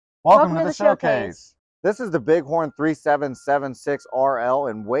Welcome to the showcase. This is the Bighorn 3776RL,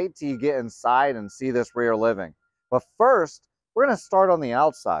 and wait till you get inside and see this rear living. But first, we're going to start on the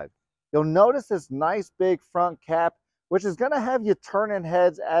outside. You'll notice this nice big front cap, which is going to have you turning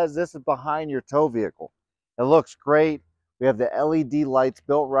heads as this is behind your tow vehicle. It looks great. We have the LED lights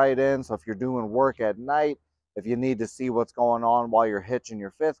built right in, so if you're doing work at night, if you need to see what's going on while you're hitching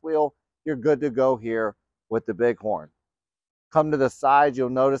your fifth wheel, you're good to go here with the Bighorn. Come to the side, you'll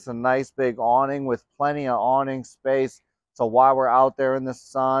notice a nice big awning with plenty of awning space. So while we're out there in the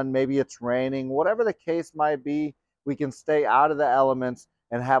sun, maybe it's raining, whatever the case might be, we can stay out of the elements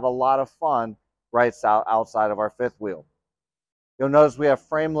and have a lot of fun right outside of our fifth wheel. You'll notice we have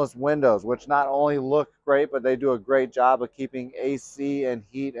frameless windows, which not only look great, but they do a great job of keeping AC and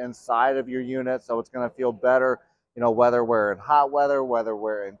heat inside of your unit. So it's going to feel better, whether we're in hot weather, whether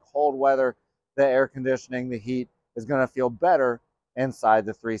we're in cold weather, the air conditioning, the heat is going to feel better inside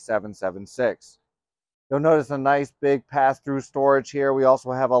the 3776. You'll notice a nice big pass-through storage here. We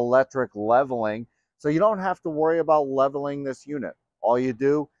also have electric leveling, so you don't have to worry about leveling this unit. All you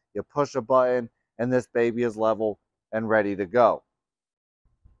do, you push a button, and this baby is level and ready to go.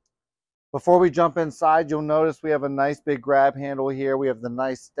 Before we jump inside, you'll notice we have a nice big grab handle here. We have the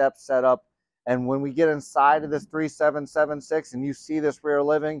nice step set up, and when we get inside of this 3776 and you see this rear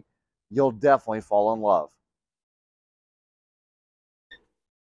living, you'll definitely fall in love.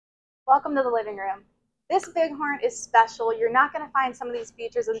 Welcome to the living room. This Bighorn is special. You're not going to find some of these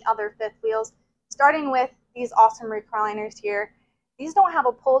features in other fifth wheels, starting with these awesome recliners here. These don't have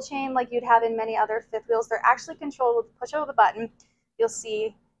a pull chain like you'd have in many other fifth wheels. They're actually controlled with the push of the button. You'll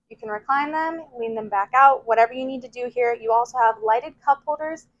see you can recline them, lean them back out, whatever you need to do here. You also have lighted cup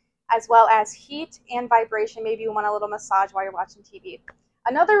holders as well as heat and vibration. Maybe you want a little massage while you're watching TV.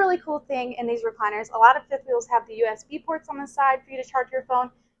 Another really cool thing in these recliners, a lot of fifth wheels have the USB ports on the side for you to charge your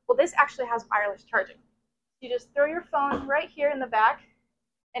phone. Well, this actually has wireless charging. You just throw your phone right here in the back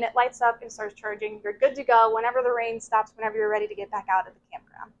and it lights up and starts charging. You're good to go whenever the rain stops, whenever you're ready to get back out of the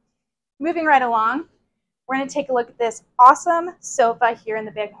campground. Moving right along, we're going to take a look at this awesome sofa here in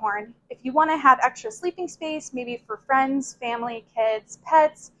the Bighorn. If you want to have extra sleeping space, maybe for friends, family, kids,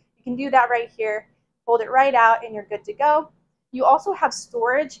 pets, you can do that right here. Fold it right out and you're good to go. You also have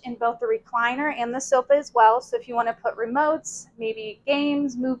storage in both the recliner and the sofa as well. So if you want to put remotes, maybe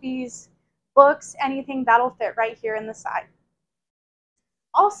games, movies, books, anything, that'll fit right here in the side.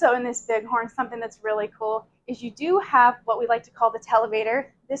 Also in this Bighorn, something that's really cool is you do have what we like to call the televator.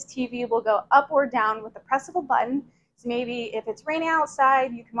 This TV will go up or down with the press of a button. So maybe if it's raining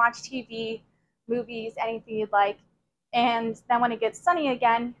outside, you can watch TV, movies, anything you'd like. And then when it gets sunny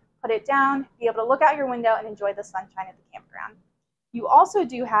again, put it down, be able to look out your window and enjoy the sunshine at the campground. You also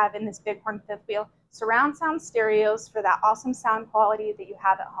do have in this Bighorn fifth wheel surround sound stereos for that awesome sound quality that you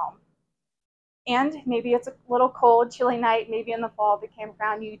have at home. And maybe it's a little cold, chilly night, maybe in the fall at the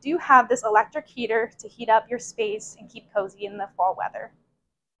campground, you do have this electric heater to heat up your space and keep cozy in the fall weather.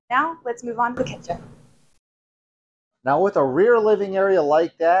 Now let's move on to the kitchen. Now with a rear living area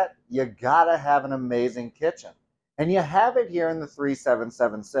like that, you gotta have an amazing kitchen. And you have it here in the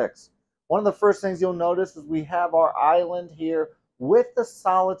 3776. One of the first things you'll notice is we have our island here with the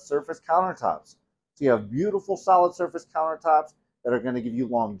solid surface countertops. So you have beautiful solid surface countertops that are going to give you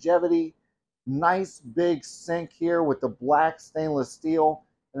longevity. Nice big sink here with the black stainless steel.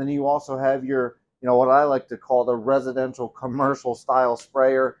 And then you also have your, what I like to call the residential commercial style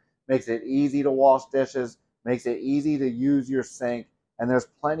sprayer. Makes it easy to wash dishes, makes it easy to use your sink. And there's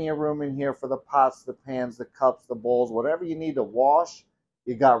plenty of room in here for the pots, the pans, the cups, the bowls, whatever you need to wash,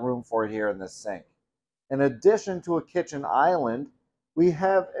 you got room for it here in this sink. In addition to a kitchen island, we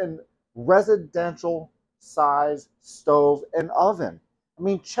have a residential size stove and oven. I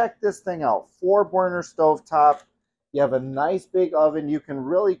mean, check this thing out. 4-burner stovetop. You have a nice big oven. You can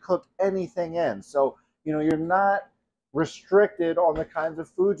really cook anything in. So, you're not restricted on the kinds of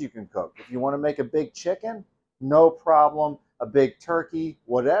foods you can cook. If you want to make a big chicken, no problem. A big turkey,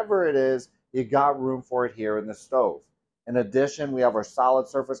 whatever it is, you got room for it here in the stove. In addition, we have our solid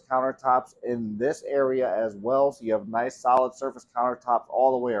surface countertops in this area as well. So you have nice solid surface countertops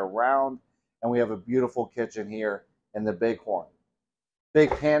all the way around. And we have a beautiful kitchen here in the Bighorn. Big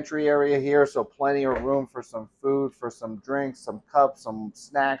pantry area here, so plenty of room for some food, for some drinks, some cups, some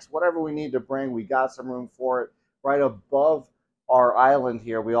snacks, whatever we need to bring, we got some room for it. Right above our island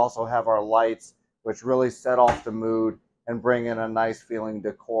here, we also have our lights, which really set off the mood and bring in a nice feeling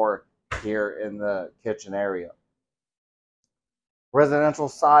decor here in the kitchen area. Residential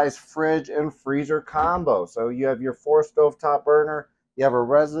size fridge and freezer combo. So you have your 4 stovetop burner, you have a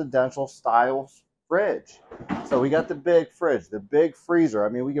residential style fridge. So we got the big fridge, the big freezer. I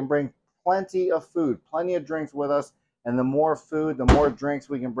mean, we can bring plenty of food, plenty of drinks with us. And the more food, the more drinks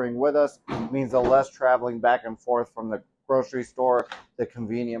we can bring with us means the less traveling back and forth from the grocery store, the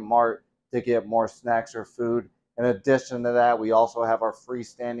convenient mart to get more snacks or food. In addition to that, we also have our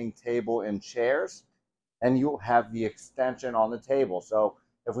freestanding table and chairs, and you have the extension on the table. So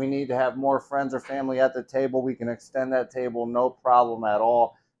if we need to have more friends or family at the table, we can extend that table, no problem at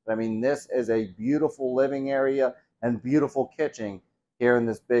all. But I mean, this is a beautiful living area and beautiful kitchen here in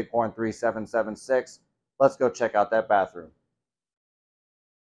this Bighorn 3776. Let's go check out that bathroom.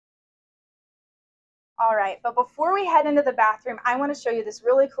 All right, but before we head into the bathroom, I want to show you this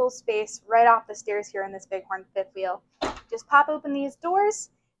really cool space right off the stairs here in this Bighorn fifth wheel. Just pop open these doors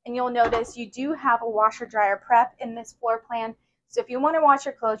and you'll notice you do have a washer dryer prep in this floor plan. So if you want to wash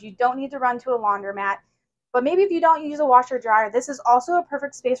your clothes, you don't need to run to a laundromat. But maybe if you don't use a washer dryer, this is also a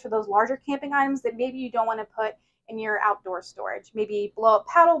perfect space for those larger camping items that maybe you don't want to put in your outdoor storage. Maybe blow up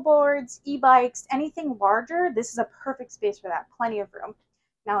paddle boards, e-bikes, anything larger. This is a perfect space for that. Plenty of room.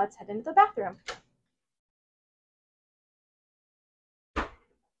 Now let's head into the bathroom.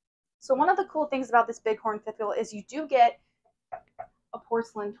 So one of the cool things about this Bighorn fifth wheel is you do get a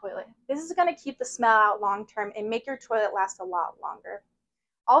porcelain toilet. This is going to keep the smell out long term and make your toilet last a lot longer.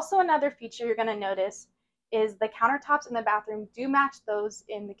 Also, another feature you're going to notice is the countertops in the bathroom do match those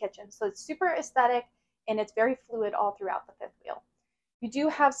in the kitchen. So it's super aesthetic and it's very fluid all throughout the fifth wheel. You do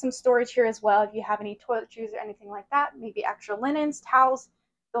have some storage here as well if you have any toiletries or anything like that, maybe extra linens, towels.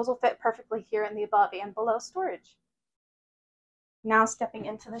 Those will fit perfectly here in the above and below storage. Now stepping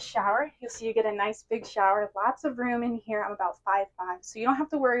into the shower, you'll see you get a nice big shower, lots of room in here. I'm about 5'5", so you don't have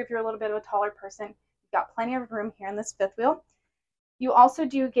to worry if you're a little bit of a taller person. You've got plenty of room here in this fifth wheel. You also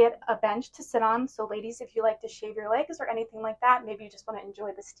do get a bench to sit on, so ladies, if you like to shave your legs or anything like that, maybe you just want to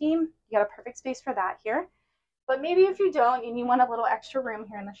enjoy the steam, you got a perfect space for that here. But maybe if you don't and you want a little extra room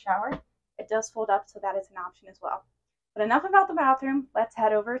here in the shower, it does fold up, so that is an option as well. But enough about the bathroom, let's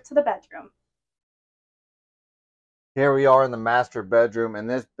head over to the bedroom. Here we are in the master bedroom, and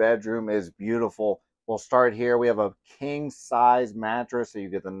this bedroom is beautiful. We'll start here. We have a king size mattress, so you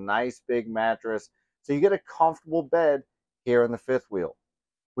get a nice big mattress. So you get a comfortable bed here in the fifth wheel.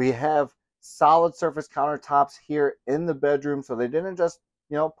 We have solid surface countertops here in the bedroom, so they didn't just,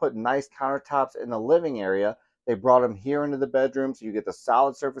 put nice countertops in the living area. They brought them here into the bedroom, so you get the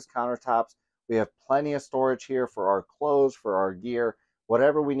solid surface countertops. We have plenty of storage here for our clothes, for our gear,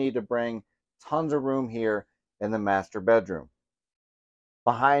 whatever we need to bring. Tons of room here in the master bedroom.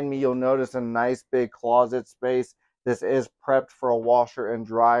 Behind me, you'll notice a nice big closet space. This is prepped for a washer and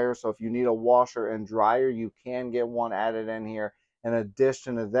dryer, so if you need a washer and dryer, you can get one added in here. In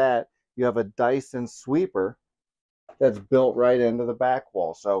addition to that, you have a Dyson sweeper that's built right into the back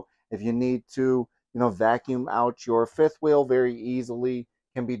wall. So if you need to, vacuum out your fifth wheel very easily,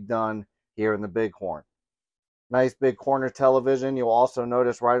 can be done here in the Bighorn. Nice big corner television. You'll also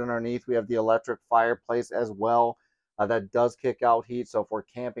notice right underneath we have the electric fireplace as well. That does kick out heat, so if we're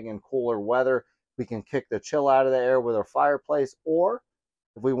camping in cooler weather, we can kick the chill out of the air with our fireplace, or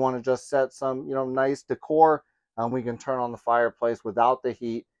if we want to just set some nice decor, we can turn on the fireplace without the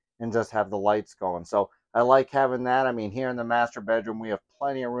heat and just have the lights going. So I like having that. I mean, here in the master bedroom, we have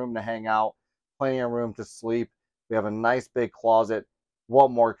plenty of room to hang out, plenty of room to sleep. We have a nice big closet.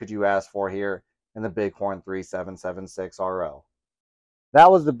 What more could you ask for here in the Bighorn 3776 RL? That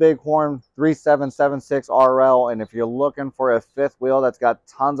was the Bighorn 3776 RL, and if you're looking for a fifth wheel that's got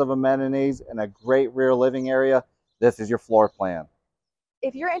tons of amenities and a great rear living area, this is your floor plan.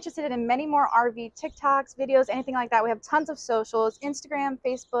 If you're interested in many more RV TikToks, videos, anything like that, we have tons of socials: Instagram,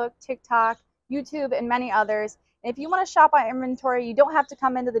 Facebook, TikTok, YouTube, and many others. And if you want to shop our inventory, you don't have to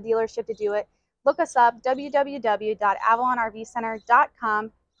come into the dealership to do it. Look us up,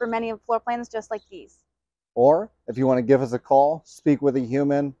 www.avalonrvcenter.com, for many floor plans just like these. Or if you want to give us a call, speak with a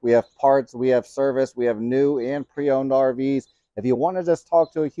human, we have parts, we have service, we have new and pre-owned RVs. If you want to just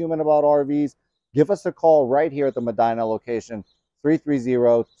talk to a human about RVs, give us a call right here at the Medina location,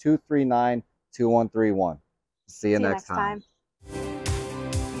 330-239-2131. See you next time.